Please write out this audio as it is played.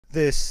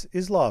This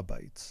is Law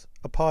Bytes,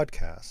 a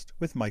podcast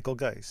with Michael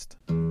Geist.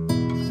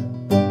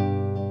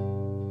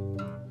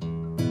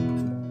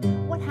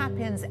 What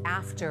happens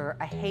after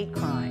a hate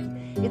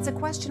crime? It's a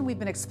question we've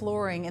been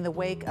exploring in the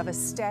wake of a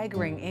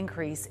staggering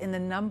increase in the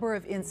number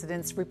of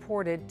incidents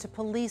reported to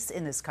police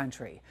in this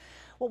country.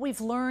 What we've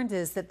learned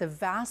is that the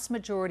vast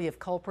majority of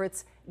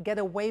culprits get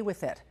away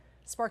with it,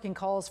 sparking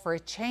calls for a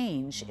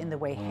change in the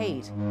way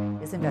hate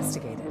is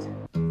investigated.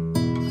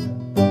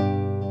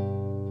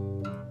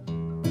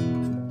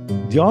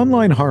 The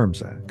Online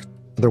Harms Act,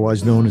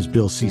 otherwise known as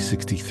Bill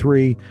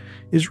C-63,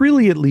 is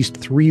really at least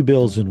three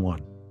bills in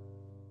one.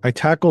 I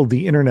tackled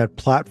the internet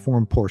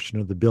platform portion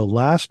of the bill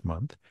last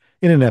month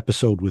in an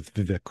episode with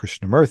Vivek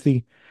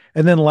Krishnamurthy,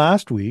 and then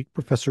last week,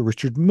 Professor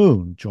Richard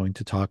Moon joined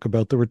to talk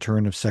about the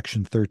return of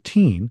Section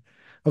 13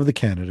 of the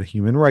Canada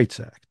Human Rights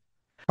Act.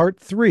 Part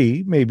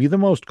 3 may be the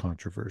most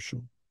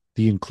controversial,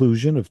 the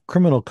inclusion of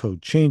criminal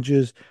code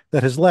changes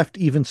that has left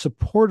even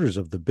supporters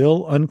of the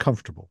bill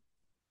uncomfortable.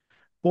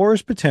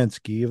 Boris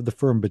Bytensky of the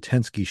firm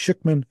Bytensky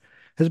Shikhman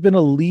has been a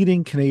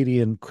leading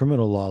Canadian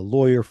criminal law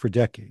lawyer for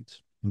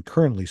decades and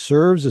currently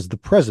serves as the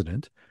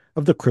president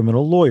of the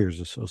Criminal Lawyers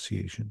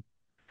Association.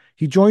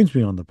 He joins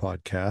me on the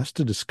podcast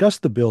to discuss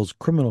the bill's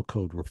criminal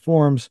code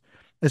reforms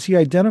as he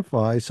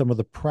identifies some of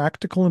the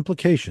practical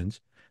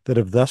implications that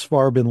have thus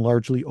far been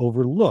largely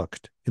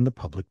overlooked in the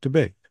public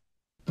debate.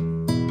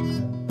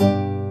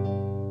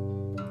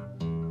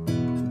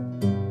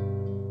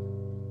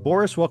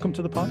 Boris, welcome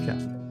to the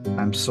podcast.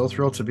 I'm so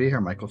thrilled to be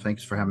here, Michael.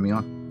 Thanks for having me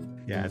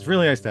on. Yeah, it's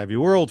really nice to have you.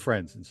 We're old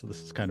friends, and so this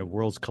is kind of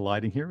worlds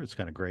colliding here. It's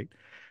kind of great.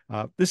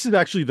 This is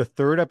actually the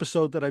third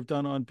episode that I've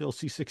done on Bill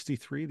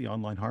C-63, the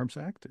Online Harms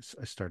Act.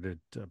 I started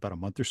about a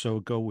month or so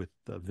ago with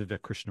Vivek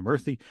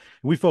Krishnamurthy.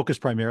 We focus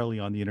primarily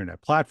on the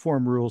internet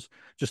platform rules.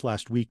 Just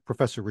last week,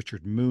 Professor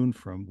Richard Moon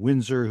from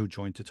Windsor, who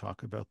joined to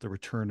talk about the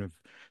return of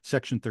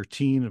Section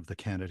 13 of the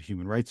Canada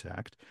Human Rights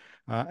Act.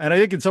 And I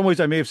think in some ways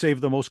I may have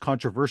saved the most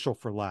controversial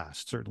for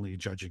last, certainly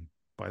judging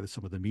by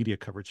some of the media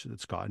coverage that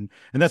it's gotten.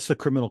 And that's the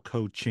criminal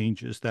code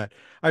changes that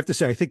I have to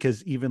say, I think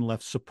has even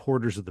left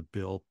supporters of the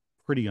bill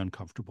pretty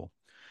uncomfortable.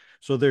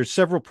 So there's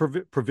several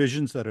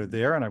provisions that are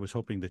there, and I was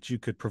hoping that you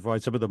could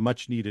provide some of the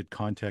much needed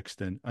context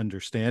and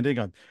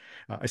understanding.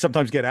 I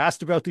sometimes get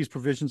asked about these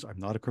provisions. I'm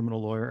not a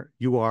criminal lawyer.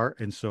 You are,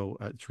 and so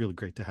it's really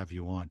great to have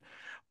you on.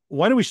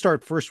 Why don't we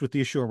start first with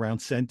the issue around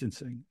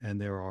sentencing? And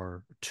there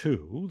are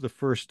two. The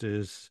first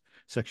is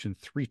Section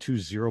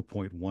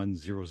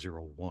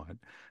 320.1001.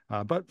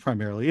 But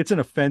primarily, it's an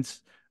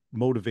offense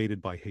motivated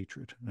by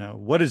hatred. Now,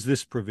 what does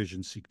this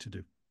provision seek to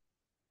do?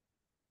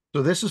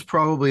 So this is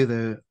probably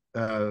the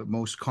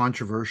most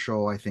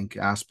controversial, I think,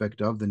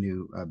 aspect of the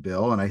new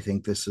bill, and I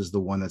think this is the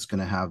one that's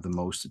going to have the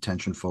most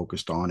attention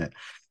focused on it.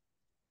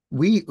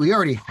 We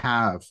already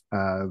have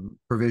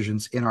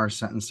provisions in our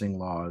sentencing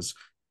laws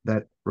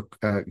that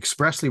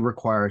expressly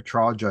require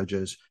trial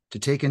judges to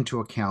take into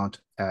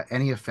account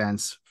any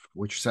offense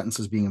which sentence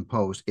is being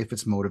imposed if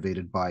it's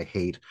motivated by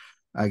hate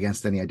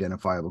against any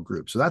identifiable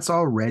group. So that's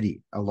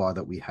already a law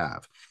that we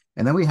have.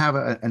 And then we have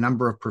a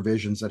number of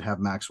provisions that have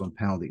maximum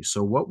penalties.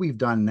 So what we've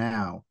done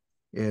now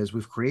is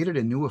we've created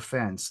a new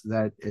offense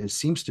that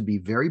seems to be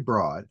very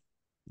broad,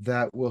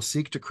 that will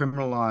seek to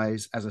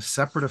criminalize as a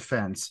separate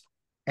offense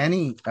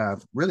any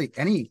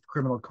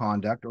criminal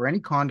conduct or any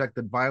conduct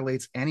that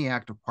violates any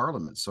act of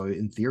Parliament. So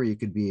in theory,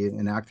 it could be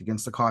an act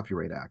against the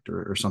Copyright Act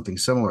or something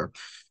similar.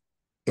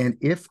 And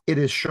if it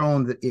is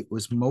shown that it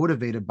was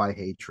motivated by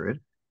hatred,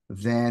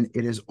 then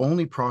it is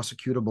only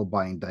prosecutable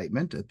by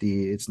indictment.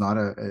 It's not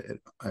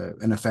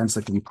an offense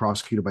that can be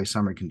prosecuted by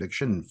summary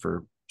conviction. And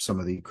for some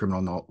of the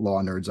criminal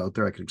law nerds out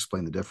there, I could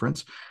explain the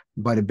difference.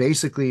 But it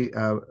basically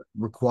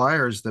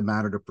requires the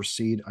matter to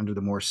proceed under the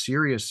more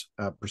serious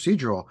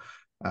procedural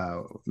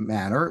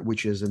manner,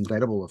 which is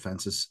indictable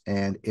offenses,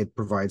 and it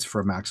provides for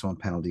a maximum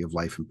penalty of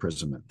life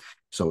imprisonment.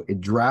 So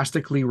it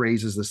drastically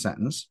raises the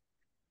sentence,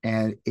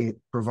 and it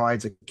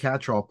provides a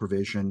catch-all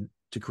provision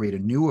to create a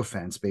new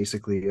offense,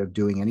 basically, of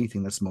doing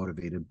anything that's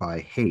motivated by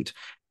hate.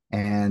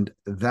 And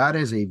that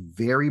is a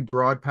very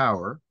broad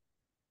power,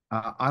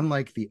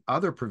 unlike the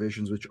other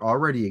provisions which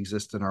already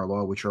exist in our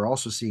law, which are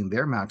also seeing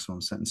their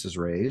maximum sentences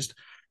raised,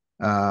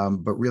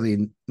 but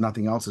really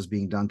nothing else is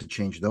being done to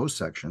change those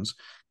sections.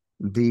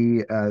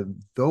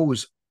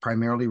 Those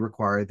primarily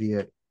require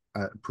the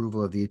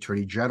approval of the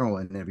Attorney General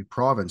in every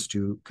province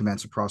to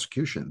commence a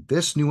prosecution.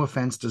 This new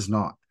offense does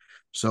not.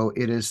 So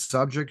it is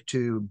subject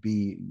to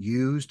be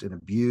used and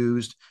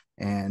abused,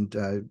 and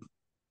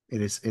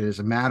it is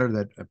a matter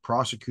that a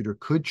prosecutor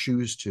could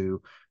choose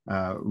to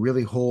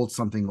really hold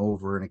something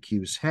over an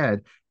accused's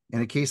head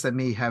in a case that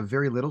may have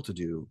very little to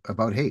do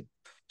about hate.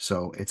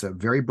 So it's a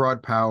very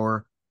broad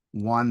power,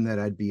 one that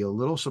I'd be a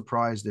little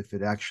surprised if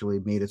it actually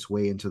made its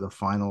way into the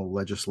final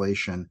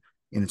legislation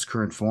in its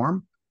current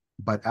form.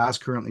 But as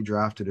currently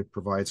drafted, it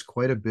provides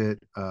quite a bit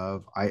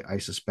of, I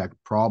suspect,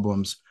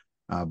 problems,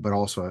 but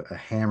also a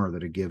hammer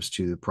that it gives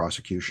to the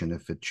prosecution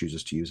if it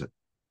chooses to use it.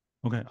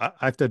 Okay, I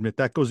have to admit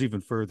that goes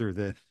even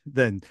further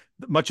than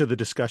much of the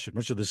discussion.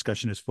 Much of the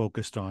discussion is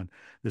focused on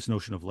this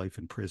notion of life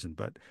in prison,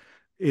 but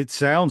it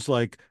sounds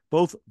like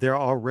both there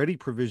are already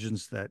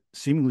provisions that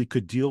seemingly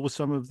could deal with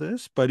some of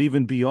this, but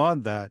even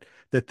beyond that,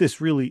 that this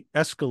really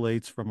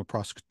escalates from a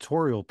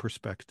prosecutorial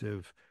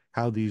perspective,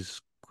 how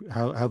these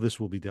how this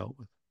will be dealt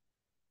with.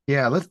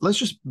 Yeah, let's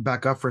just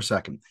back up for a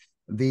second.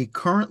 The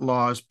current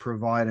laws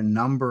provide a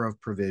number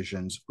of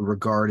provisions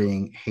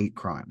regarding hate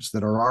crimes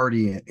that are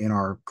already in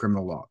our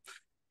criminal law.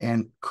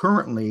 And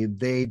currently,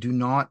 they do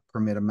not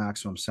permit a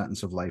maximum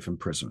sentence of life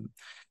imprisonment.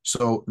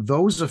 So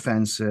those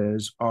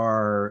offenses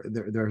are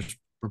there's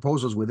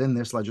proposals within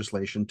this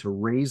legislation to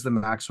raise the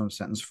maximum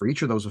sentence for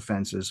each of those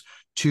offenses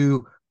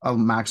to a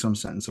maximum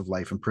sentence of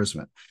life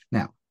imprisonment.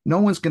 Now, no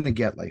one's going to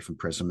get life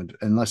imprisonment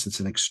unless it's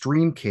an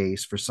extreme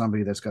case for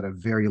somebody that's got a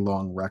very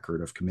long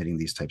record of committing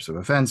these types of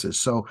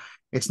offenses. So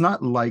it's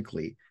not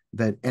likely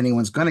that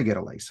anyone's going to get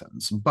a life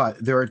sentence.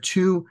 But there are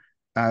two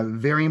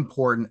very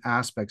important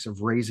aspects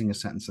of raising a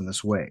sentence in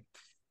this way.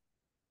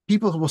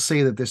 People will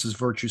say that this is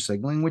virtue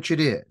signaling, which it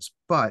is,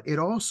 but it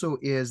also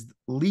is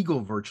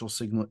legal virtue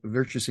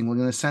signaling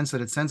in the sense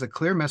that it sends a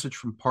clear message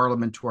from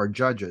Parliament to our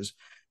judges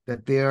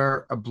that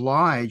they're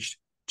obliged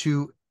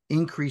to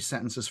increase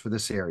sentences for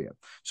this area.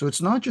 So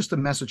it's not just a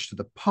message to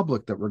the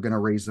public that we're going to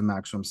raise the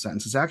maximum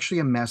sentence. It's actually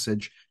a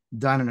message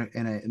done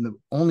in the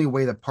only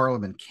way that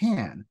Parliament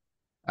can,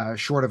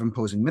 short of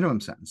imposing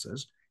minimum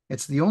sentences.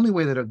 It's the only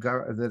way that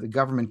the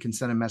government can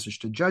send a message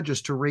to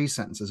judges to raise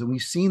sentences. And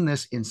we've seen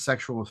this in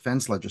sexual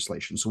offense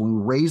legislation. So when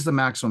we raise the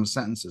maximum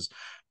sentences,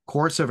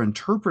 courts have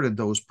interpreted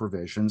those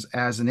provisions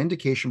as an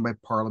indication by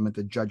Parliament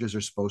that judges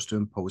are supposed to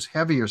impose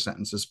heavier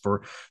sentences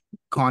for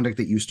conduct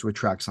that used to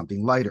attract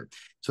something lighter.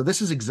 So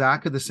this is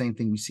exactly the same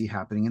thing we see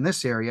happening in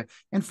this area.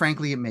 And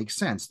frankly, it makes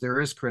sense.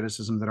 There is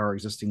criticism that our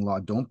existing law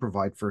don't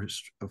provide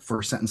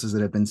for sentences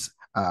that have been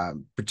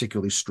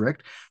particularly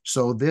strict.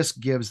 So this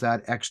gives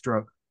that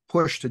extra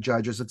push to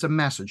judges. It's a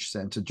message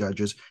sent to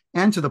judges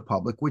and to the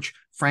public, which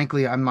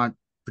frankly, I'm not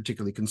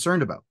particularly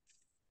concerned about.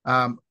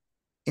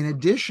 In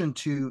addition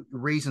to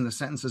raising the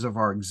sentences of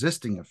our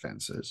existing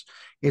offenses,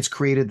 it's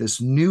created this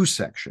new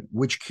section,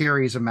 which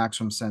carries a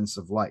maximum sentence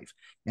of life.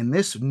 And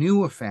this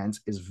new offense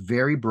is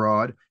very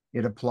broad.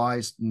 It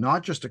applies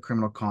not just to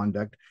criminal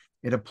conduct,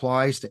 it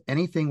applies to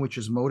anything which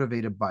is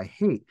motivated by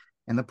hate.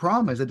 And the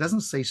problem is it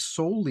doesn't say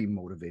solely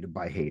motivated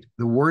by hate.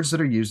 The words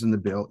that are used in the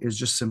bill is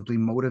just simply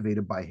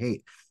motivated by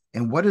hate.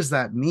 And what does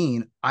that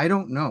mean? I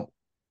don't know.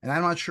 And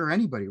I'm not sure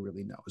anybody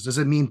really knows. Does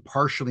it mean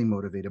partially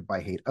motivated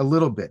by hate? A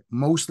little bit.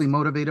 Mostly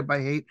motivated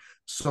by hate?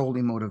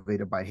 Solely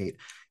motivated by hate.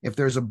 If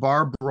there's a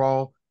bar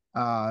brawl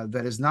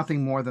that is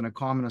nothing more than a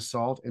common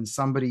assault and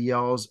somebody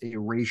yells a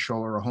racial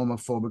or a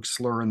homophobic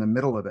slur in the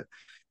middle of it,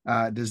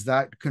 does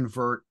that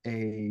convert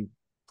a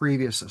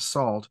previous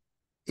assault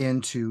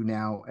into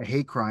now a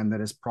hate crime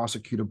that is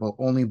prosecutable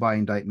only by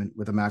indictment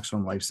with a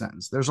maximum life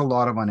sentence? There's a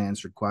lot of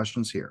unanswered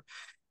questions here.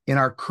 In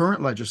our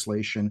current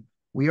legislation,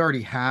 we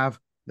already have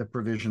the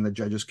provision that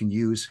judges can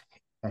use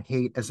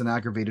hate as an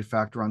aggravated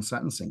factor on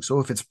sentencing. So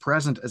if it's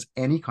present as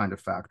any kind of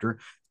factor,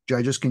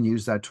 judges can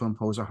use that to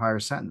impose a higher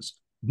sentence.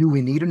 Do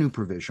we need a new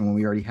provision when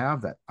we already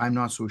have that? I'm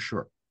not so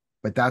sure.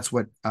 But that's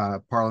what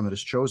Parliament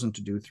has chosen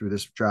to do through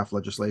this draft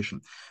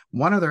legislation.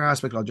 One other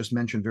aspect I'll just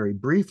mention very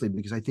briefly,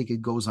 because I think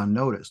it goes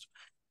unnoticed.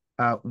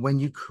 When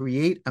you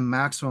create a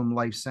maximum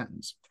life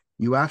sentence,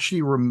 you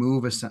actually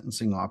remove a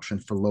sentencing option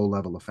for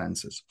low-level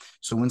offenses.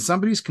 So when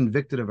somebody's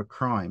convicted of a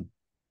crime,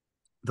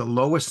 the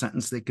lowest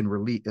sentence they can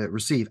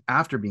receive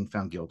after being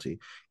found guilty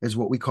is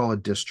what we call a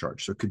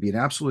discharge. So it could be an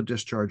absolute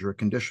discharge or a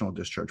conditional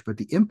discharge. But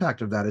the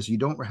impact of that is you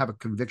don't have a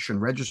conviction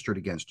registered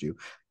against you.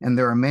 And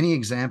there are many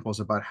examples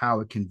about how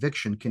a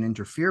conviction can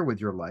interfere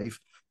with your life.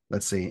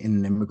 Let's say in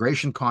an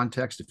immigration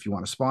context, if you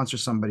want to sponsor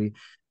somebody,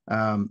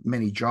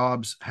 many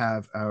jobs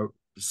have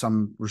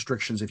some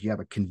restrictions if you have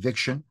a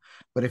conviction.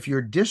 But if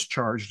you're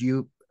discharged,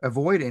 you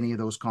avoid any of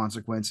those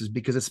consequences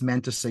because it's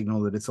meant to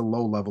signal that it's a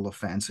low-level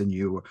offense and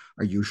you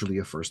are usually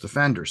a first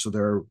offender. So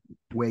there are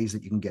ways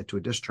that you can get to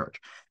a discharge.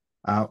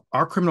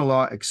 Our criminal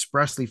law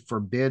expressly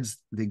forbids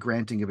the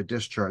granting of a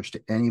discharge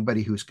to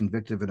anybody who's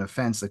convicted of an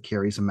offense that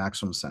carries a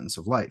maximum sentence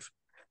of life.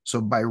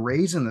 So by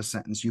raising the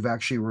sentence, you've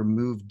actually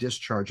removed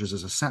discharges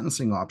as a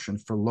sentencing option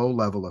for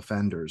low-level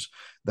offenders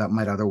that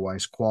might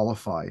otherwise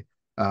qualify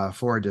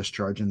for a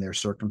discharge in their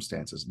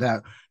circumstances.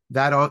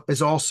 That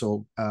is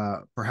also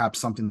perhaps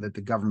something that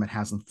the government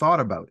hasn't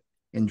thought about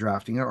in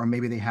drafting it, or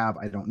maybe they have,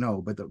 I don't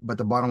know. But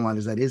the bottom line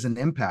is that is an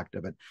impact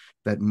of it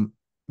that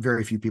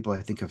very few people,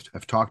 I think,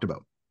 have talked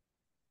about.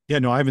 Yeah,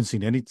 no, I haven't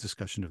seen any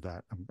discussion of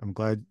that. I'm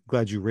glad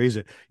you raise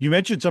it. You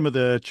mentioned some of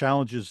the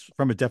challenges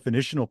from a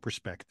definitional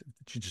perspective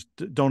that you just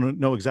don't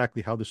know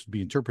exactly how this would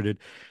be interpreted.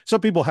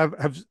 Some people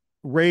have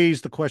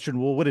raised the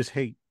question, well, what does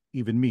hate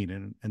even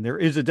mean? And there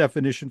is a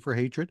definition for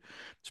hatred,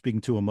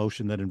 speaking to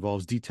emotion that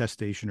involves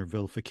detestation or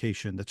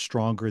vilification that's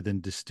stronger than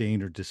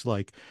disdain or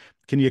dislike.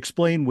 Can you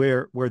explain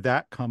where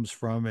that comes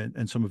from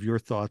and some of your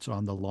thoughts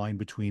on the line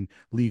between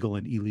legal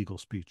and illegal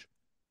speech?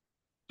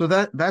 So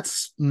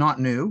that's not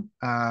new.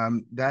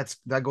 That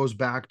goes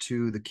back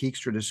to the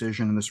Keekstra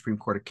decision in the Supreme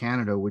Court of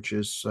Canada, which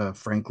is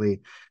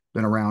frankly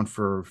been around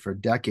for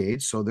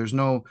decades. So there's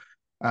no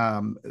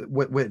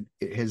what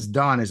it has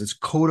done is it's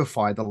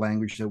codified the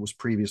language that was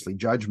previously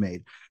judge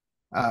made.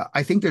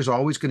 I think there's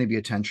always going to be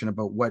a tension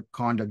about what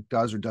conduct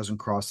does or doesn't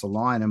cross the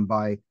line, and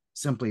by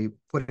simply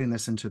putting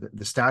this into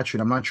the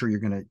statute, I'm not sure you're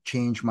going to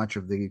change much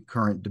of the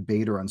current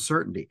debate or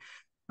uncertainty.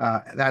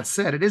 That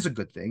said, it is a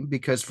good thing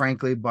because,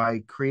 frankly, by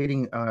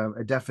creating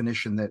a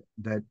definition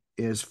that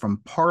is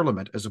from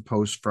Parliament as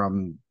opposed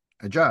from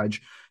a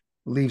judge,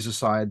 leaves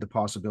aside the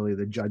possibility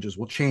that judges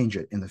will change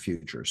it in the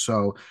future.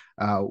 So,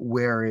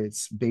 where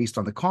it's based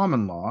on the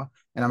common law,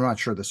 and I'm not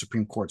sure the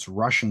Supreme Court's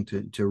rushing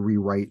to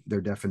rewrite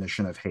their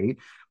definition of hate,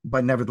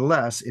 but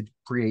nevertheless, it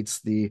creates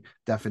the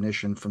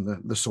definition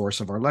from the source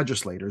of our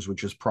legislators,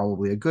 which is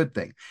probably a good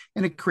thing.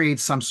 And it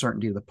creates some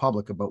certainty to the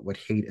public about what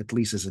hate at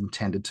least is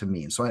intended to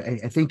mean. So I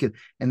think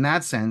in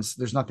that sense,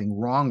 there's nothing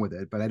wrong with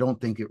it, but I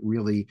don't think it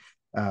really,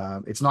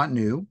 it's not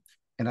new.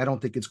 And I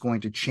don't think it's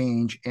going to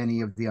change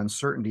any of the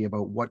uncertainty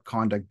about what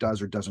conduct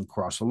does or doesn't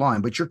cross the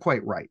line. But you're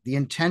quite right. The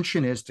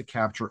intention is to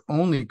capture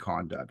only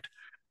conduct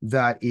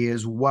that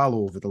is well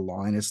over the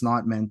line. It's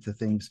not meant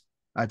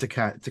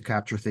to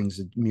capture things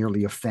that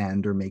merely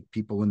offend or make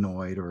people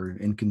annoyed or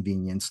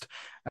inconvenienced.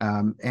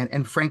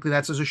 And frankly,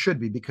 that's as it should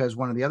be, because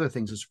one of the other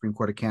things the Supreme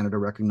Court of Canada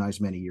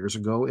recognized many years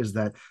ago is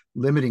that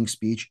limiting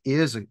speech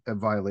is a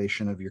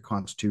violation of your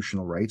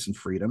constitutional rights and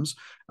freedoms.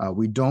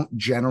 We don't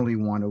generally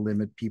want to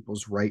limit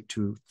people's right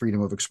to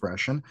freedom of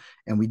expression,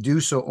 and we do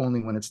so only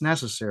when it's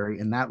necessary.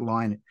 And that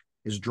line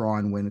is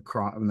drawn when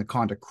the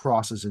conduct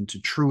crosses into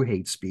true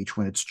hate speech,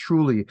 when it's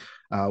truly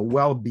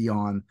well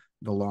beyond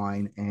the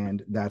line,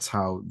 and that's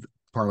how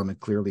Parliament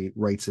clearly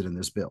writes it in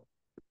this bill.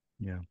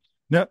 Yeah.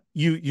 Now,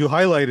 you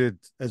highlighted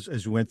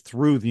as you went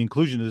through the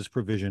inclusion of this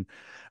provision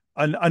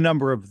a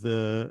number of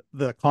the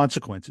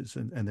consequences,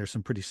 and there's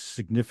some pretty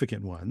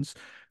significant ones.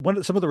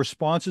 Some of the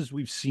responses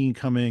we've seen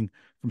coming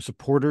from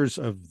supporters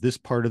of this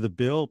part of the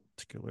bill,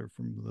 particularly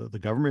from the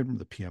government, from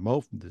the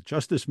PMO, from the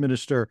Justice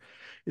Minister,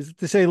 is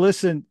to say,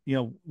 listen,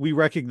 we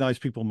recognize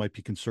people might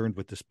be concerned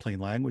with this plain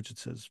language. It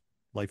says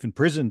life in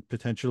prison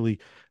potentially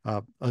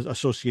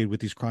associated with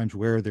these crimes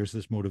where there's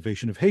this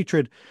motivation of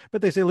hatred.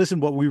 But they say, listen,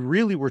 what we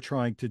really were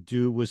trying to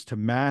do was to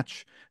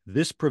match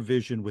this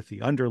provision with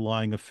the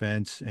underlying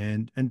offense.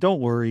 And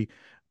don't worry,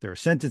 there are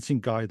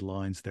sentencing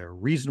guidelines, there are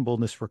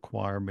reasonableness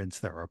requirements,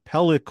 there are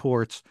appellate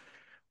courts.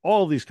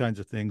 All these kinds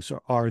of things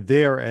are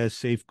there as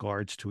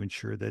safeguards to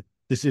ensure that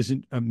this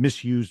isn't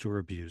misused or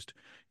abused.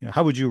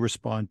 How would you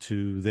respond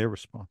to their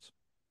response?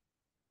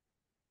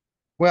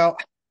 Well,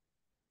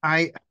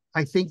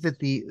 I think that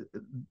the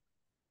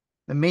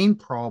main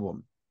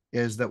problem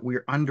is that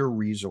we're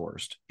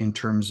under-resourced in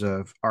terms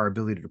of our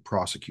ability to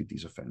prosecute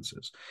these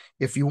offenses.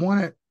 If you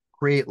want to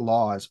create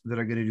laws that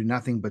are going to do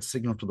nothing but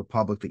signal to the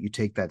public that you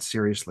take that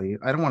seriously,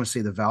 I don't want to say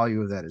the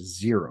value of that is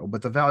zero,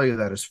 but the value of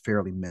that is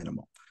fairly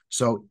minimal.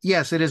 So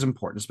yes, it is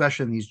important,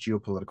 especially in these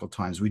geopolitical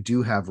times. We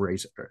do have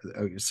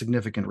a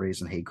significant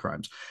raise in hate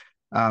crimes.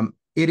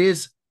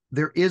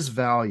 There is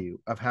value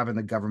of having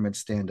the government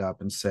stand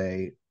up and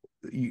say,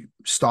 you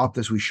stop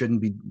this. We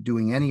shouldn't be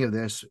doing any of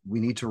this. We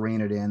need to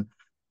rein it in.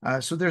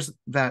 So there's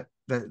that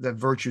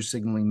virtue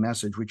signaling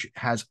message, which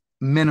has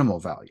minimal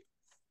value.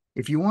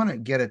 If you want to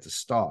get it to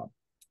stop,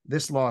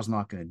 this law is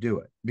not going to do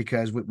it,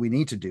 because what we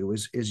need to do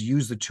is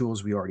use the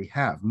tools we already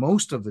have.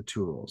 Most of the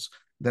tools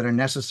that are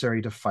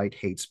necessary to fight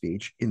hate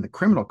speech in the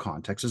criminal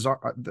context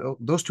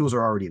those tools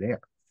are already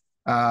there.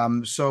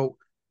 So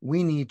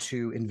we need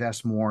to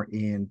invest more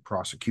in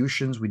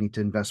prosecutions. We need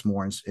to invest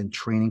more in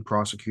training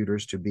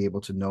prosecutors to be able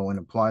to know and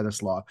apply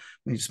this law.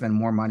 We need to spend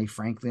more money,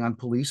 frankly, on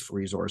police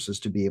resources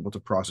to be able to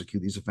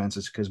prosecute these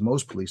offenses, because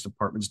most police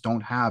departments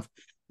don't have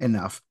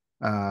enough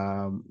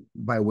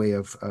by way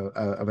of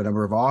a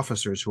number of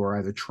officers who are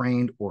either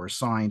trained or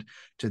assigned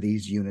to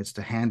these units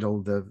to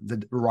handle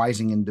the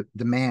rising in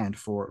demand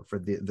for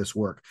this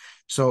work.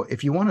 So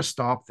if you want to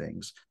stop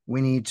things,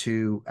 we need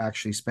to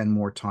actually spend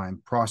more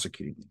time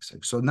prosecuting these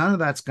things. So none of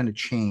that's going to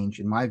change,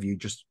 in my view.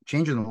 Just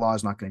changing the law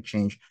is not going to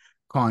change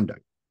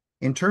conduct.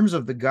 In terms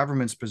of the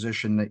government's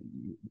position that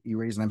you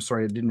raised, and I'm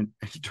sorry I didn't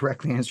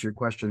directly answer your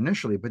question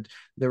initially, but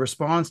the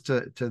response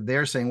to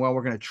their saying, well,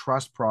 we're going to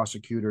trust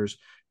prosecutors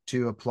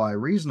to apply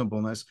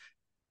reasonableness.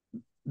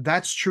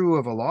 That's true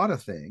of a lot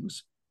of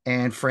things.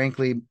 And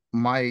frankly,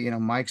 my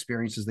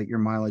experience is that your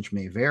mileage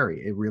may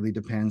vary. It really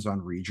depends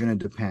on region. It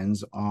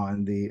depends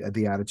on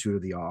the attitude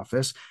of the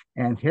office.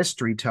 And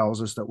history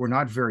tells us that we're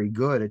not very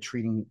good at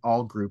treating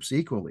all groups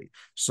equally.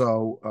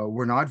 So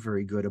we're not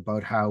very good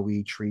about how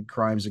we treat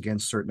crimes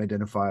against certain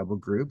identifiable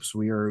groups.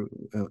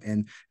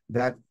 And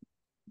that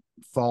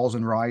falls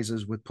and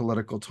rises with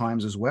political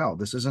times as well.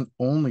 This isn't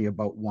only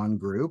about one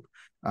group.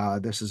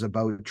 This is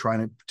about trying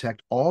to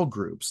protect all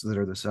groups that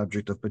are the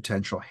subject of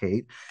potential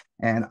hate.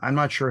 And I'm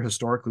not sure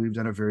historically we've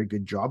done a very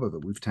good job of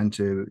it. We've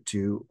tended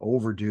to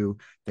overdo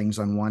things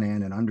on one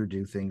end and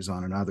underdo things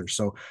on another.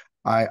 So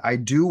I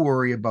do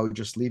worry about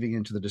just leaving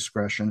it to the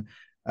discretion.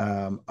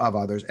 of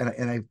others.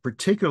 And I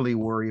particularly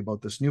worry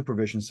about this new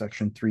provision,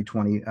 section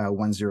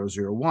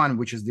 320.1001,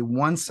 which is the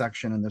one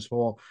section in this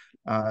whole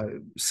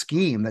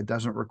scheme that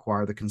doesn't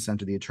require the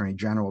consent of the Attorney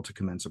General to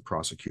commence a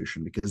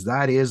prosecution, because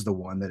that is the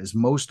one that is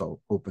most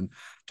open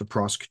to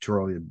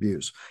prosecutorial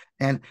abuse.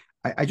 And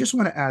I just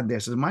want to add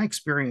this, in my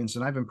experience,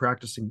 and I've been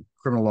practicing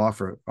criminal law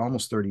for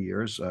almost 30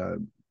 years,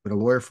 been a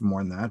lawyer for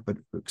more than that, but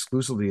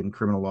exclusively in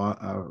criminal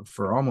law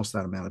for almost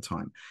that amount of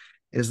time,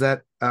 is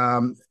that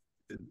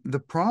the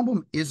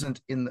problem isn't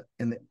in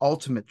the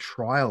ultimate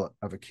trial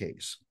of a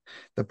case.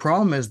 The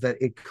problem is that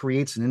it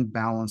creates an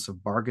imbalance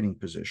of bargaining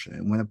position.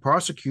 And when a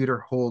prosecutor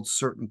holds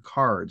certain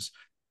cards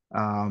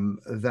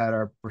that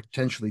are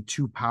potentially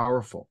too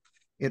powerful,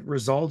 it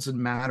results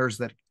in matters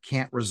that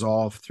can't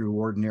resolve through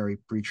ordinary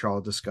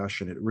pretrial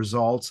discussion. It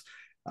results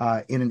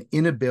in an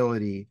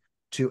inability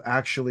to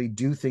actually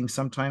do things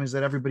sometimes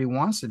that everybody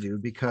wants to do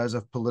because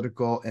of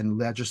political and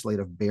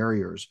legislative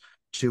barriers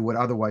to what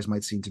otherwise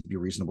might seem to be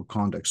reasonable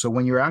conduct. So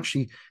when you're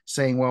actually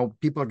saying, well,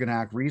 people are going to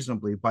act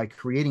reasonably, by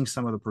creating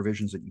some of the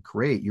provisions that you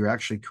create, you're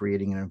actually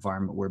creating an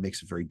environment where it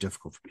makes it very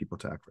difficult for people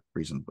to act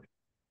reasonably.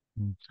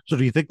 So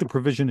do you think the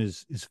provision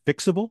is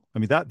fixable? I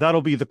mean,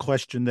 that'll be the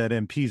question that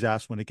MPs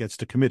ask when it gets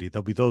to committee.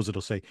 There'll be those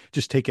that'll say,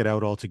 just take it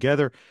out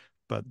altogether.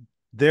 But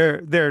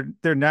their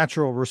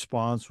natural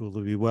response will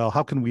be, well,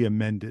 how can we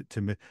amend it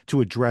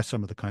to address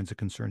some of the kinds of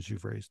concerns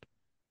you've raised?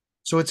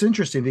 So it's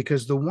interesting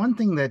because the one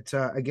thing that,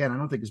 again, I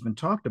don't think has been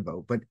talked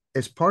about, but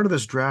as part of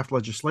this draft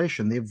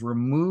legislation, they've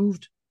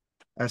removed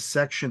a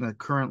section that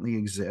currently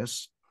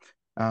exists.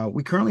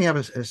 We currently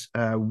have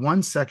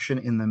one section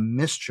in the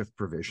mischief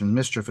provision.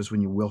 Mischief is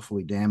when you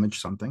willfully damage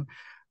something.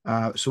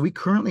 So we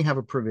currently have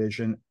a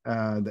provision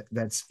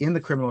that's in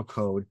the criminal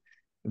code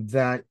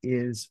that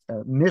is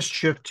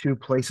mischief to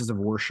places of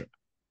worship.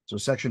 So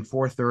section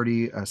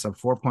 430, sub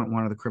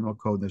 4.1 of the criminal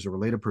code, there's a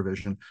related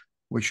provision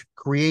which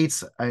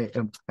creates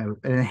an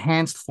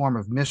enhanced form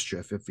of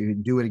mischief if you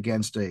do it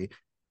against a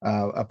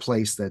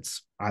place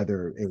that's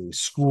either a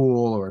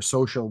school or a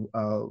social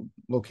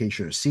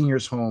location, a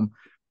senior's home,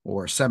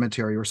 or a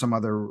cemetery, or some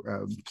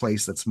other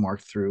place that's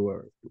marked through a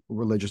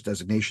religious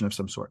designation of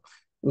some sort,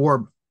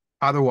 or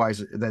otherwise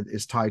that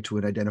is tied to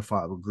an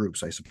identifiable group.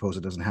 So I suppose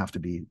it doesn't have to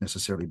be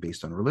necessarily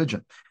based on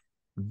religion.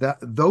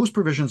 Those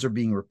provisions are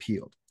being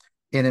repealed.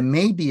 And it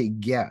may be a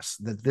guess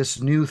that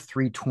this new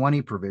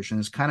 320 provision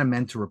is kind of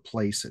meant to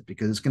replace it,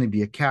 because it's going to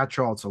be a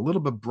catch-all. It's a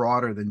little bit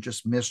broader than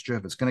just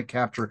mischief. It's going to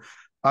capture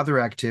other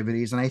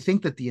activities. And I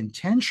think that the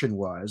intention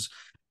was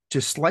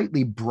to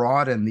slightly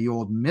broaden the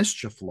old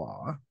mischief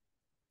law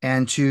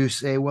and to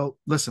say, well,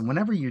 listen,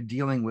 whenever you're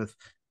dealing with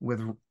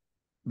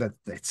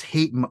that's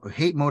hate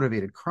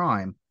motivated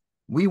crime,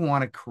 we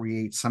want to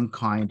create some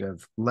kind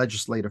of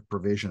legislative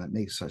provision that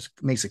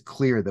makes it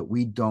clear that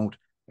we don't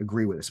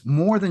agree with this,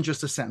 more than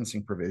just a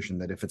sentencing provision,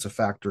 that if it's a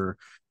factor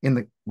in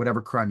the whatever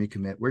crime you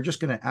commit, we're just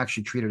going to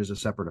actually treat it as a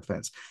separate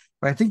offense.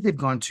 But I think they've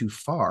gone too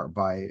far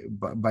by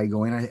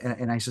going,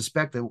 and I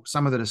suspect that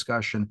some of the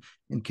discussion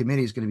in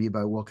committee is going to be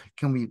about, well,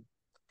 can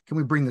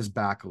we bring this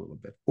back a little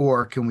bit,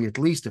 or can we at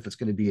least, if it's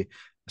going to be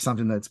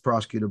something that's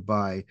prosecuted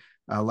by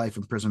life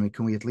imprisonment,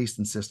 can we at least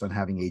insist on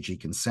having AG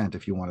consent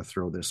if you want to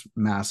throw this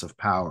massive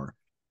power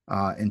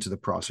into the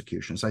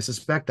prosecution? So I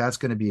suspect that's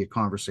going to be a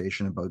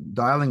conversation about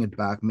dialing it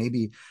back,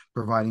 maybe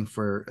providing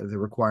for the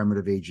requirement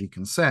of AG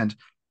consent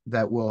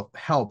that will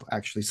help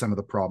actually some of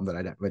the problem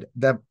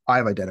that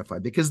I've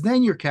identified, because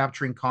then you're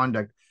capturing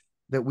conduct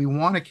that we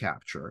want to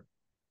capture,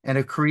 and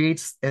it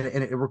creates and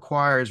it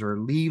requires or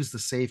leaves the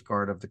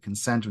safeguard of the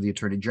consent of the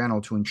Attorney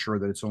General to ensure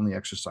that it's only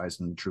exercised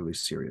in a truly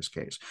serious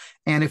case.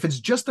 And if it's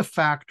just a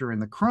factor in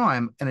the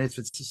crime, and if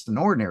it's just an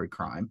ordinary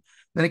crime,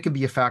 then it can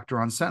be a factor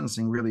on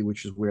sentencing, really,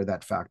 which is where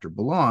that factor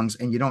belongs,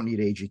 and you don't need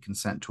AG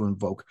consent to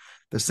invoke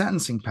the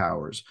sentencing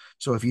powers.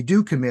 So if you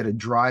do commit a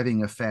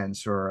driving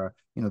offense or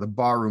the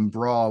barroom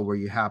brawl where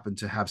you happen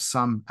to have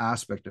some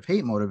aspect of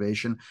hate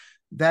motivation,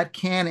 that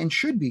can and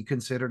should be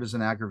considered as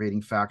an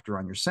aggravating factor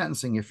on your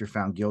sentencing if you're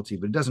found guilty,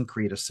 but it doesn't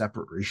create a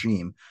separate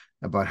regime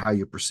about how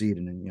you proceed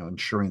and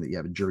ensuring that you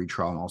have a jury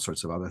trial and all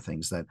sorts of other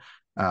things that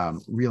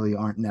really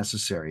aren't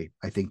necessary,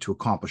 I think, to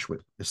accomplish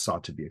what is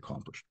sought to be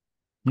accomplished.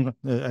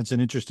 That's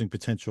an interesting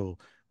potential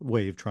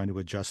way of trying to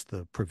adjust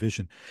the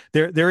provision.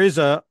 There is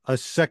a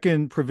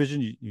second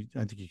provision, I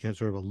think you kind of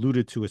sort of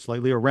alluded to it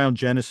slightly, around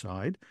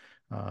genocide.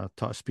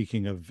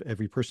 Speaking of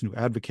every person who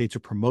advocates or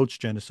promotes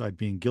genocide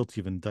being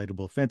guilty of an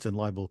indictable offense and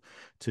liable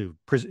to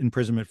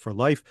imprisonment for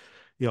life.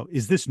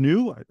 Is this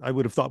new? I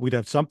would have thought we'd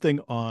have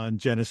something on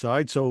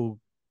genocide. So,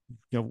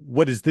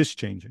 what is this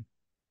changing?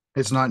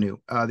 It's not new.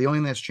 The only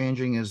thing that's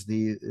changing is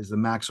the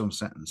maximum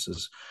sentence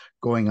is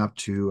going up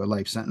to a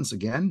life sentence,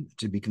 again,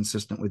 to be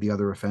consistent with the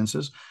other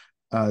offenses.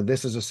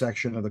 This is a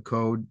section of the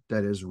code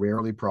that is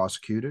rarely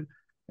prosecuted,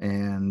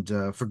 and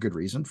for good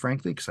reason,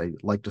 frankly, because I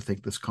like to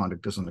think this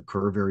conduct doesn't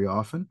occur very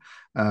often.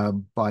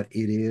 But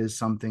it is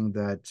something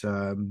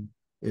that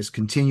is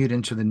continued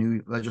into the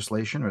new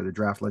legislation or the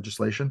draft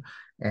legislation.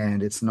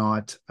 And it's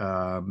not,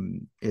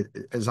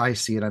 as I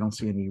see it, I don't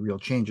see any real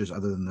changes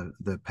other than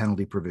the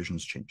penalty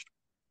provisions changed.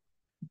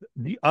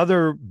 The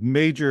other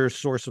major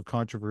source of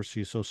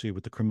controversy associated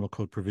with the criminal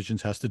code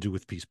provisions has to do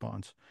with peace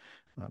bonds.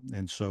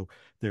 And so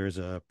there is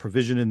a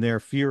provision in there,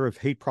 fear of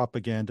hate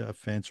propaganda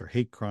offense or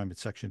hate crime.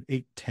 It's section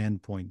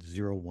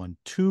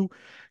 810.012.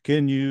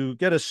 Can you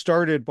get us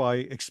started by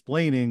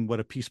explaining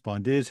what a peace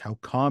bond is? How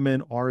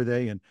common are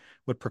they, and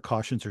what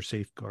precautions or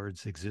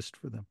safeguards exist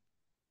for them?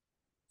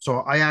 So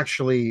I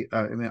actually,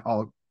 I mean,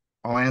 I'll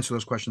answer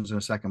those questions in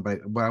a second,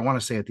 but what I want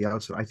to say at the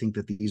outset, I think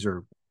that these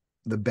are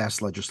the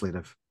best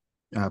legislative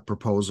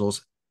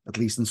proposals, at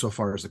least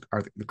insofar as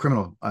the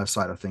criminal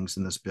side of things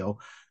in this bill.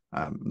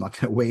 I'm not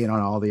going to weigh in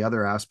on all the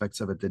other aspects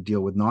of it that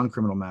deal with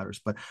non-criminal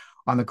matters, but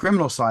on the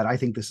criminal side, I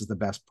think this is the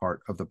best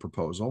part of the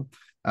proposal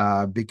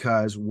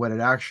because what it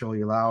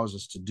actually allows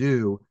us to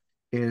do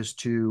is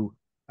to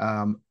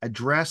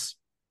address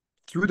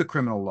through the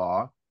criminal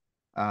law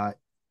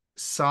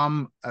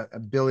some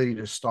ability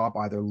to stop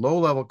either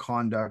low-level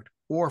conduct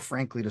or,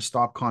 frankly, to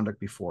stop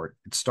conduct before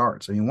it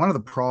starts. I mean, one of the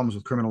problems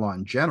with criminal law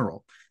in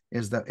general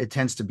is that it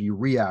tends to be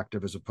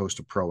reactive as opposed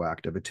to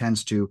proactive. It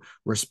tends to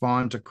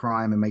respond to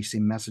crime and may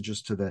send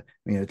messages to the, I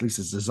mean, at least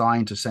it's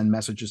designed to send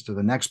messages to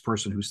the next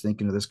person who's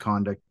thinking of this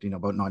conduct, you know,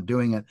 about not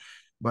doing it,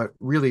 but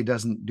really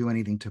doesn't do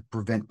anything to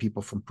prevent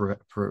people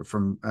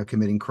from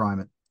committing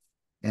crime.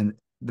 And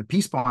the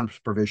peace bond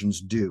provisions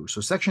do. So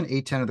Section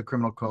 810 of the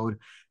Criminal Code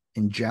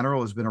in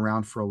general has been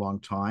around for a long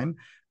time.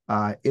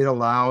 It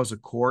allows a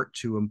court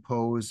to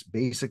impose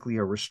basically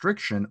a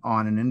restriction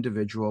on an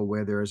individual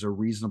where there is a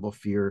reasonable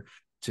fear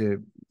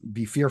to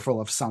be fearful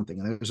of something.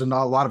 And there's a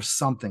lot of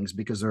somethings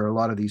because there are a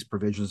lot of these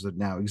provisions that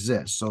now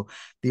exist. So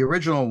the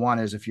original one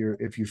is if you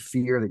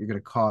fear that you're going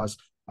to cause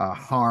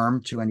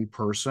harm to any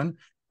person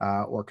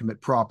or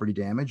commit property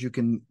damage, you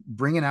can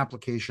bring an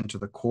application to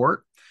the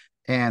court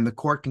and the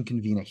court can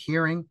convene a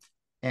hearing.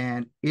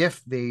 And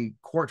if the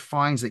court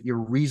finds that your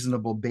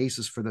reasonable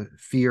basis for the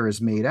fear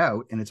is made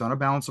out, and it's on a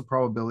balance of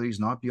probabilities,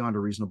 not beyond a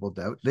reasonable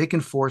doubt, they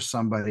can force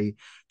somebody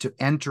to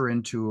enter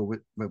into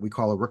what we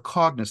call a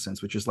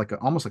recognizance, which is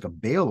almost like a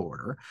bail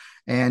order,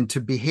 and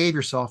to behave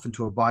yourself and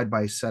to abide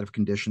by a set of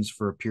conditions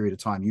for a period of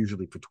time,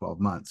 usually for 12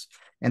 months.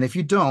 And if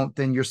you don't,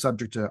 then you're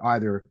subject to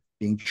either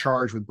being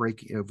charged with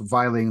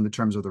violating the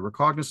terms of the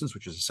recognizance,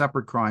 which is a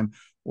separate crime,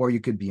 or you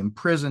could be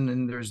imprisoned,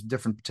 and there's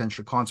different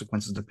potential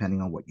consequences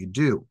depending on what you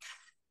do.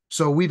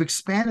 So we've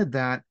expanded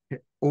that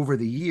over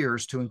the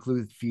years to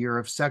include fear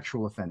of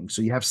sexual offending.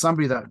 So you have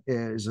somebody that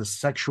is a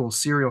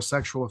serial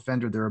sexual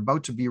offender. They're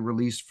about to be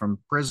released from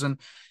prison.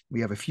 We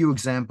have a few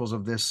examples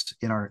of this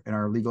in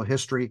our legal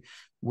history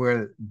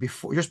where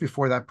just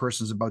before that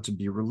person is about to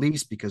be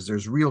released, because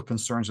there's real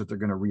concerns that they're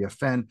going to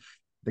reoffend,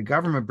 the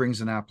government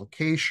brings an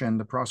application,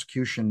 the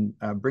prosecution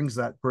brings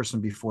that person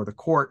before the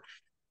court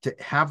to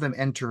have them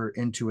enter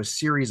into a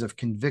series of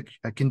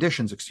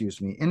conditions,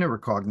 in a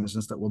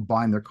recognizance that will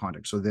bind their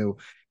conduct. So they'll,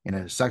 in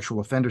a sexual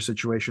offender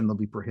situation, they'll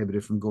be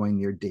prohibited from going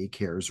near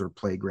daycares or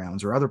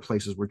playgrounds or other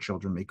places where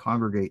children may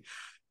congregate,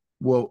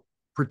 will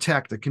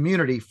protect the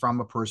community from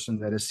a person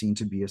that is seen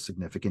to be a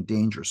significant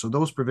danger. So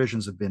those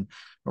provisions have been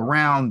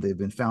around, they've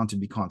been found to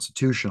be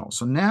constitutional.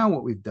 So now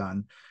what we've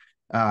done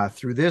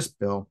through this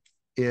bill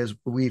is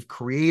we've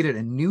created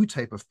a new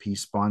type of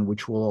peace bond,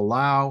 which will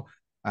allow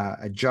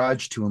a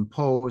judge to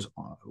impose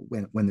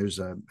when there's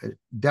a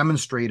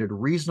demonstrated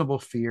reasonable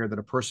fear that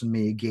a person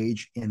may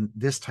engage in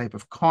this type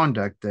of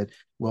conduct that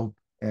will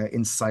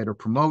incite or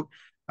promote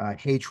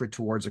hatred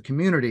towards a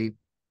community,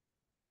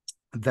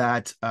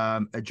 that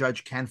a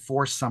judge can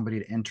force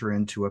somebody to enter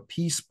into a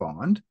peace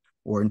bond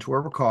or into a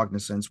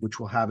recognizance, which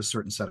will have a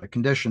certain set of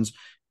conditions.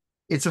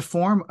 It's a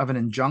form of an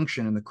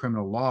injunction in the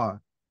criminal law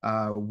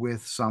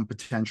with some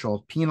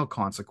potential penal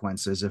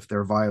consequences if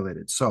they're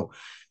violated. So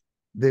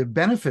the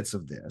benefits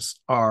of this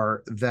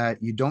are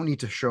that you don't need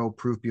to show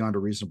proof beyond a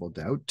reasonable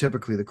doubt.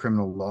 Typically, the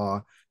criminal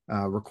law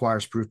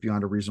requires proof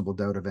beyond a reasonable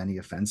doubt of any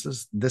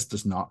offenses. This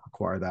does not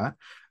require that.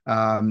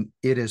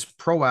 It is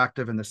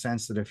proactive in the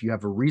sense that if you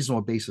have a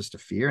reasonable basis to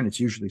fear, and it's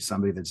usually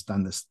somebody that's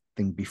done this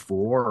thing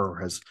before or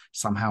has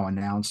somehow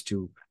announced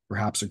to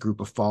perhaps a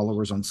group of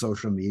followers on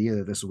social media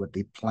that this is what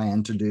they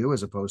plan to do,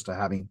 as opposed to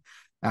having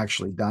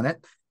actually done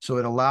it. So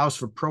it allows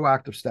for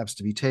proactive steps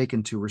to be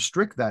taken to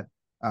restrict that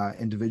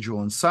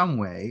individual in some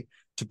way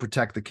to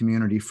protect the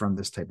community from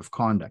this type of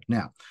conduct.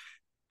 Now,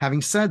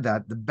 having said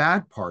that, the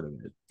bad part of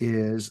it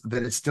is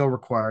that it still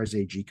requires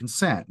AG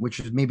consent, which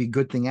is maybe a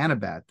good thing and a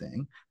bad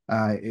thing.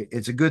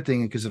 It's a good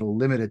thing because it'll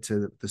limit it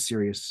to the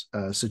serious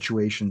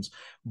situations,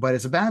 but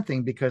it's a bad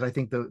thing because I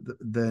think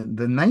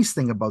the nice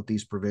thing about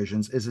these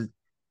provisions is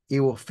it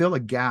will fill a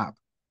gap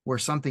where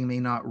something may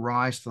not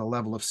rise to the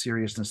level of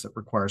seriousness that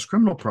requires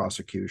criminal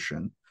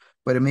prosecution,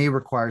 but it may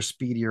require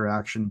speedier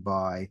action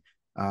by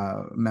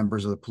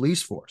members of the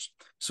police force.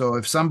 So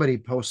if somebody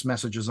posts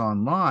messages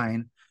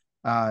online,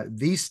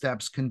 these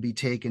steps can be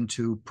taken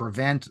to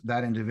prevent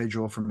that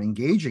individual from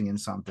engaging in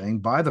something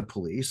by the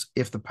police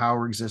if the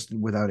power existed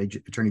without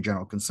Attorney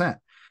General consent.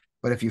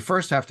 But if you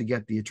first have to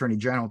get the Attorney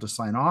General to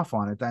sign off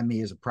on it, that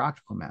may, as a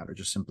practical matter,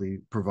 just simply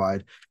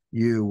provide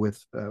you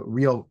with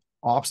real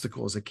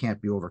obstacles that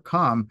can't be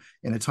overcome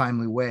in a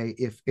timely way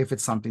if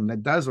it's something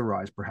that does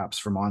arise perhaps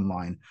from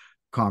online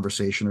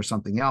conversation or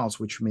something else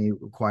which may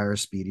require a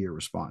speedier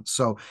response.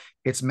 So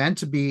it's meant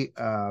to be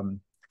an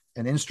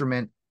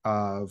instrument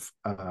of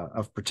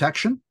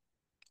protection.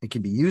 It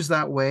can be used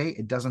that way.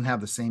 It doesn't have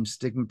the same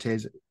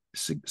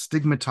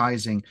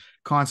stigmatizing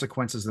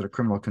consequences that a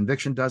criminal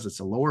conviction does.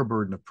 It's a lower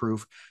burden of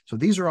proof. So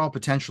these are all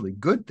potentially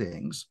good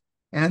things.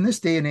 And in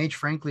this day and age,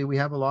 frankly, we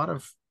have a lot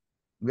of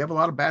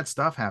bad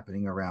stuff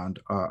happening around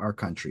our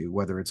country,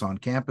 whether it's on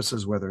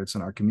campuses, whether it's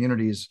in our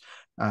communities.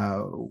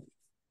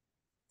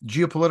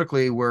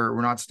 Geopolitically,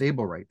 we're not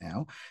stable right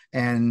now.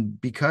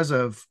 And because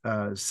of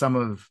some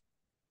of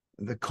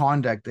the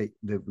conduct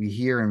that we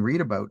hear and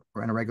read about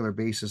on a regular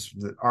basis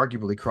that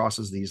arguably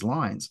crosses these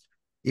lines,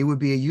 it would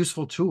be a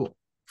useful tool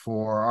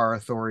for our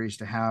authorities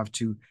to have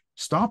to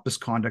stop this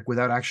conduct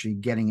without actually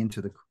getting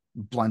into the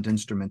blunt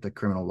instrument that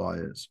criminal law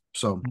is.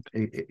 So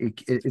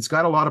it's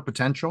got a lot of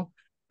potential.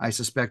 I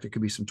suspect it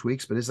could be some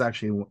tweaks, but it's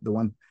actually the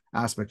one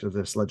aspect of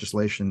this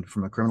legislation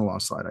from a criminal law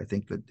side, I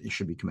think that it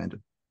should be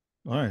commended.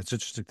 All right, it's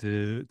interesting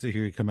to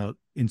hear you come out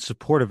in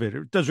support of it.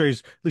 It does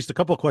raise at least a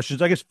couple of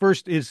questions. I guess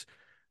first is,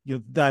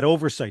 that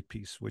oversight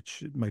piece,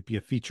 which might be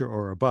a feature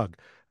or a bug.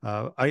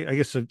 I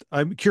guess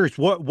I'm curious,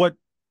 what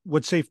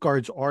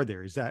safeguards are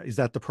there? Is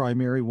that the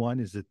primary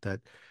one? Is it that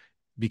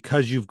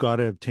because you've got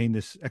to obtain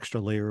this extra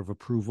layer of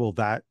approval,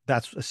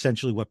 that's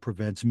essentially what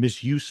prevents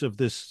misuse of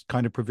this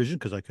kind of provision?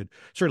 Because I could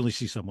certainly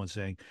see someone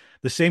saying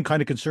the same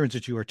kind of concerns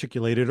that you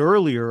articulated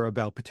earlier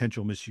about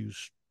potential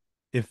misuse.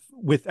 If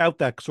without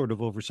that sort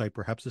of oversight,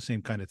 perhaps the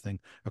same kind of thing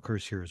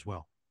occurs here as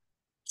well.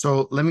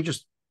 So let me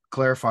just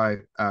clarify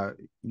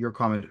your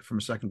comment from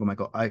a second ago,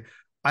 Michael. I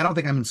don't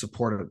think I'm in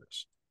support of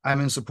this.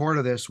 I'm in support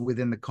of this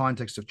within the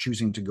context of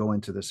choosing to go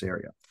into this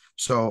area.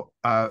 So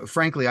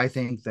frankly, I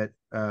think that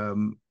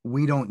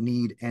we don't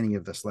need any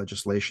of this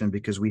legislation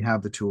because we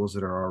have the tools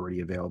that are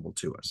already available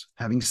to us.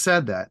 Having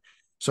said that,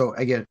 so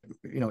again,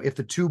 if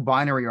the two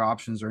binary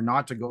options are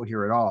not to go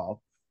here at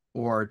all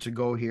or to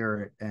go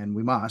here and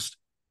we must,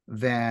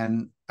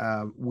 then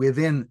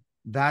within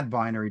that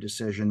binary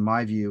decision,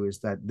 my view is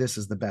that this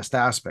is the best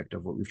aspect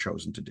of what we've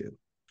chosen to do.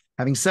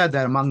 Having said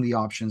that, among the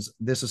options,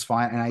 this is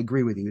fine. And I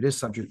agree with you. It is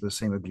subject to the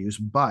same abuse,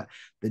 but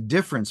the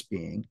difference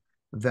being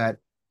that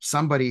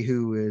somebody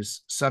who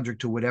is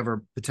subject to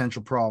whatever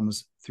potential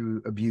problems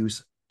through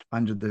abuse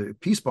under the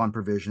peace bond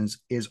provisions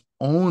is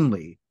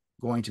only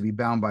going to be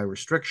bound by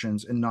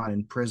restrictions and not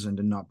imprisoned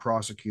and not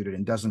prosecuted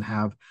and doesn't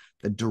have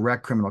the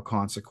direct criminal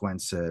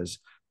consequences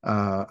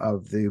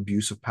of the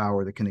abuse of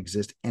power that can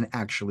exist and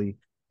actually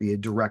be a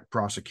direct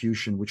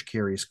prosecution, which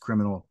carries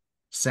criminal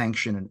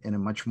sanction in a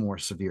much more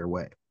severe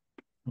way.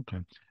 Okay.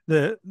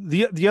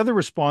 The other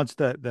response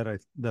that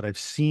I've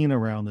seen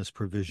around this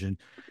provision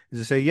is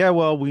to say, yeah,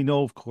 well, we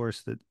know, of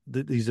course, that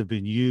these have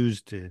been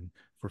used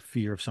for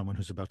fear of someone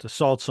who's about to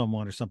assault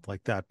someone or something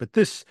like that. But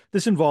this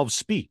involves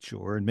speech,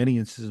 or in many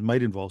instances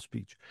might involve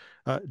speech.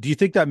 Do you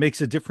think that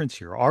makes a difference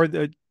here?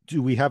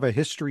 Do we have a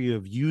history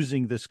of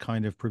using this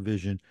kind of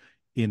provision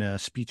in a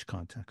speech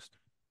context?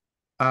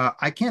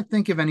 I can't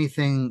think of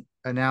anything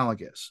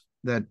analogous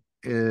that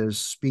is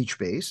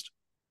speech-based.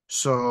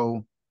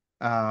 So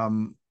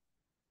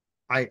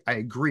I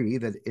agree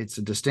that it's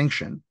a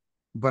distinction,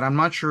 but I'm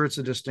not sure it's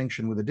a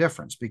distinction with a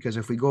difference, because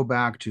if we go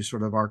back to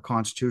sort of our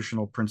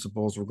constitutional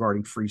principles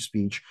regarding free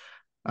speech,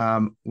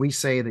 we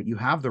say that you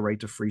have the right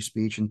to free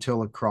speech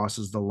until it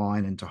crosses the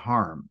line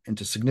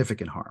into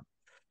significant harm.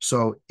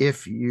 So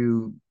if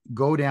you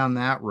go down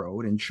that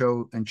road and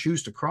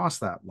choose to cross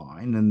that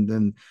line,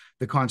 then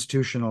the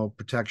constitutional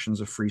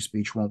protections of free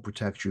speech won't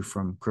protect you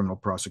from criminal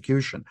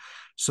prosecution.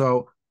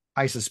 So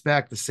I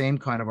suspect the same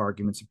kind of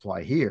arguments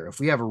apply here. If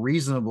we have a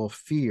reasonable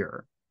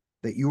fear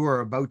that you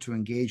are about to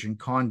engage in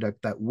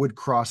conduct that would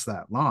cross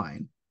that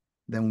line,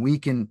 then we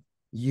can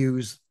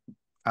use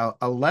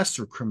a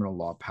lesser criminal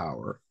law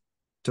power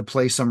to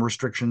place some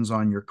restrictions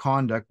on your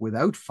conduct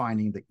without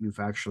finding that you've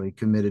actually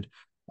committed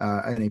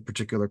any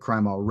particular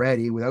crime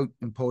already, without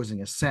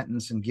imposing a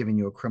sentence and giving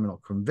you a criminal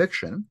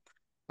conviction.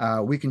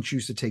 We can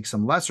choose to take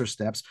some lesser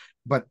steps,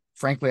 but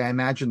frankly, I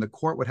imagine the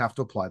court would have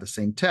to apply the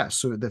same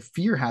test. So the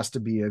fear has to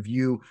be of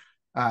you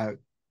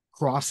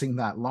crossing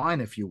that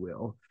line, if you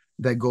will,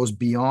 that goes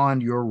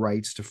beyond your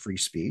rights to free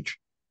speech.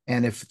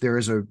 And if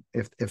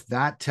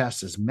that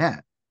test is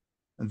met,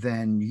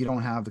 then you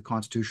don't have the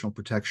constitutional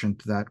protection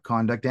to that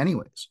conduct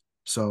anyways.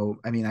 So,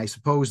 I mean, I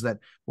suppose that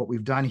what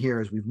we've done here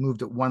is we've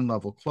moved it one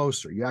level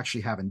closer. You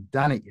actually haven't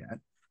done it yet.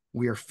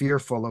 We are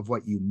fearful of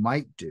what you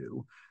might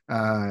do,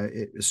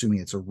 assuming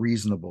it's a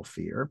reasonable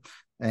fear.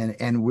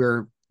 And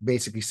we're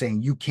basically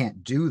saying you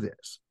can't do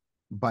this.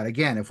 But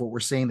again, if what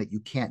we're saying that you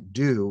can't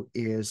do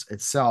is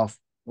itself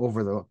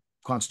over the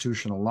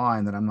constitutional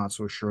line, then I'm not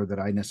so sure that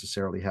I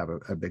necessarily have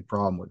a big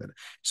problem with it.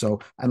 So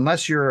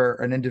unless you're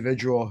an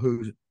individual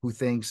who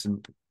thinks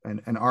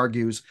and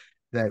argues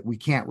that we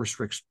can't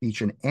restrict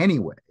speech in any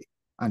way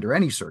under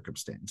any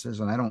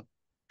circumstances, and I don't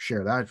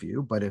share that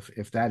view, but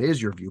if that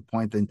is your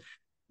viewpoint, then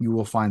you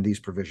will find these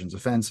provisions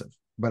offensive.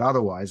 But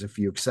otherwise, if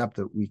you accept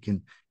that we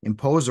can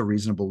impose a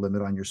reasonable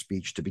limit on your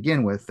speech to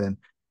begin with, then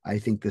I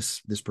think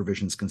this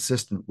provision is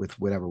consistent with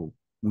whatever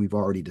we've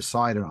already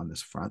decided on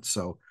this front.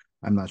 So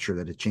I'm not sure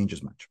that it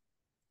changes much.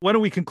 Why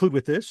don't we conclude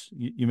with this?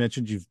 You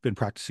mentioned you've been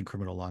practicing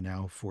criminal law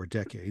now for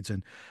decades,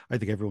 and I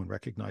think everyone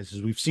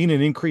recognizes we've seen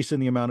an increase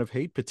in the amount of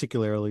hate,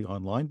 particularly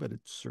online, but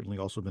it's certainly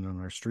also been on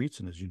our streets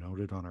and, as you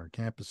noted, on our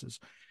campuses.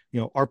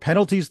 Are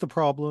penalties the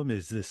problem?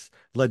 Is this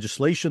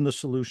legislation the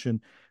solution?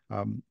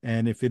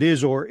 And if it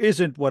is or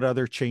isn't, what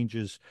other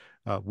changes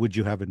would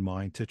you have in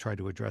mind to try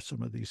to address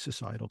some of these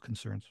societal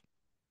concerns?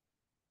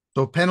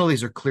 So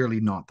penalties are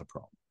clearly not the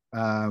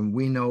problem.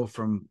 We know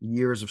from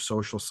years of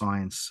social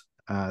science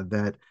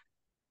that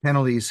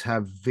penalties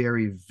have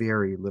very,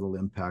 very little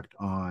impact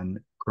on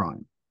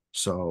crime.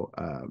 So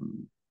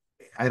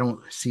I don't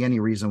see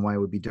any reason why it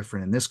would be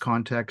different in this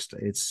context.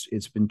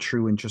 It's been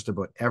true in just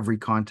about every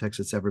context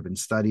it's ever been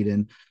studied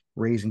in.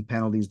 Raising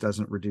penalties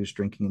doesn't reduce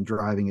drinking and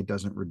driving. It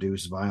doesn't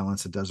reduce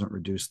violence. It doesn't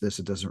reduce this.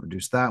 It doesn't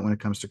reduce that when it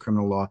comes to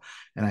criminal law.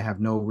 And I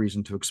have no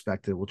reason to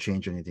expect that it will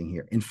change anything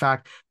here. In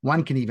fact,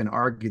 one can even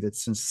argue that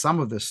since some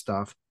of this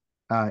stuff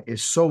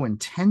is so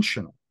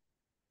intentional,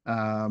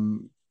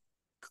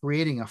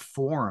 creating a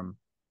forum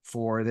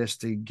for this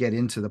to get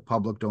into the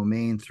public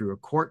domain through a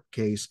court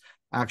case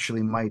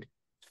actually might,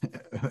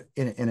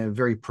 in a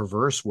very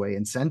perverse way,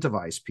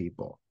 incentivize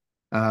people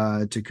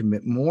to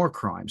commit more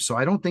crimes. So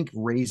I don't think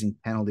raising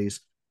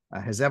penalties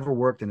has ever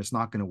worked, and it's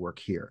not going to work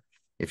here.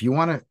 If you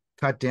want to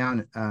cut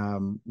down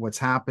what's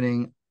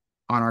happening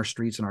on our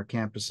streets and our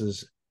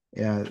campuses,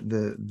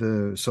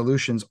 the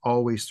solution's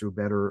always through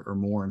better or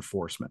more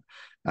enforcement.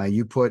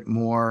 You put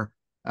more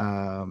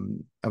of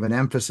an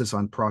emphasis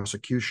on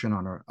prosecution,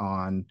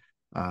 on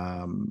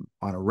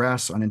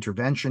arrests, on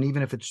intervention,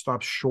 even if it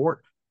stops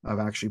short of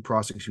actually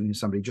prosecuting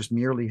somebody, just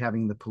merely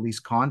having the police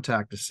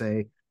contact to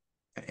say,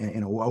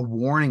 a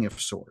warning of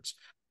sorts.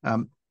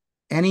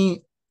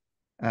 Any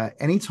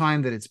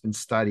time that it's been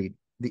studied,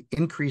 the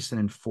increase in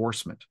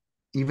enforcement,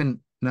 even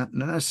not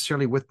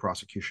necessarily with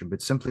prosecution,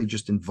 but simply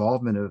just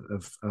involvement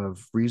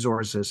of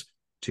resources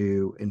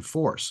to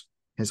enforce,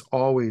 has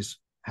always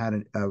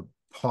had a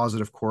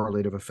positive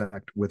correlative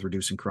effect with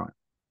reducing crime.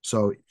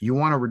 So you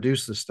want to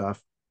reduce this stuff,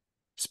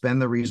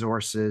 spend the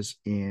resources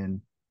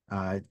in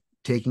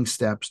taking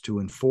steps to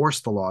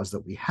enforce the laws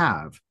that we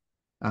have.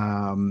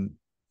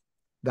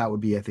 That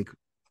would be, I think,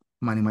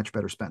 money much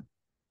better spent.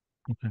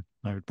 Okay.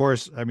 All right,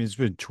 Boris, I mean, it's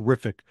been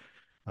terrific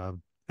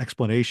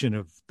explanation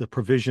of the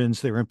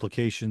provisions, their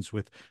implications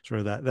with sort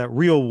of that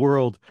real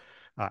world,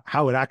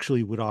 how it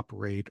actually would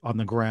operate on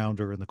the ground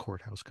or in the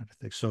courthouse kind of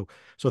thing. So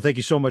thank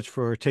you so much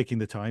for taking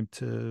the time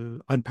to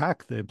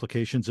unpack the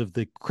implications of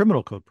the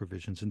criminal code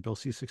provisions in Bill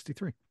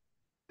C-63.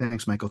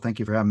 Thanks, Michael. Thank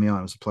you for having me on.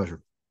 It was a pleasure.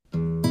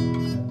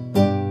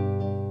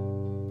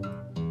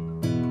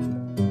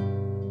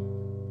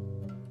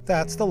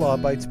 That's the Law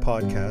Bytes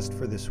podcast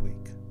for this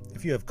week.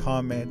 If you have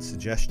comments,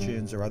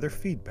 suggestions, or other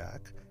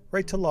feedback,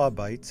 write to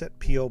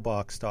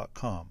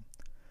lawbytes@pobox.com.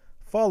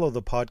 Follow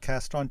the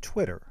podcast on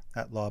Twitter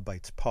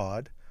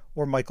 @LawBytesPod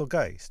or Michael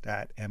Geist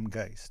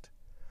 @mgeist.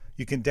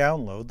 You can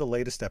download the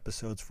latest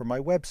episodes from my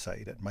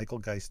website at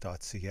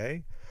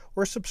michaelgeist.ca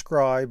or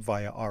subscribe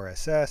via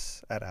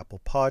RSS at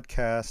Apple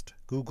Podcast,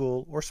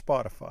 Google, or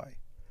Spotify.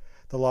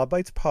 The Law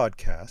Bytes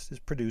podcast is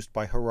produced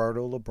by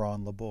Gerardo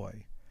Lebron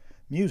Laboy.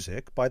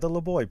 Music by the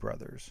Laboy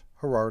brothers,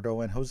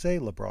 Gerardo and Jose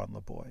Lebron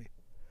Laboy.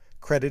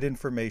 Credit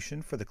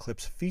information for the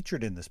clips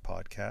featured in this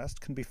podcast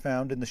can be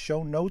found in the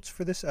show notes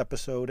for this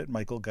episode at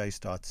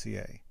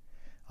michaelgeist.ca.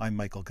 I'm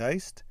Michael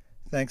Geist.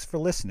 Thanks for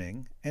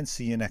listening, and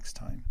see you next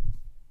time.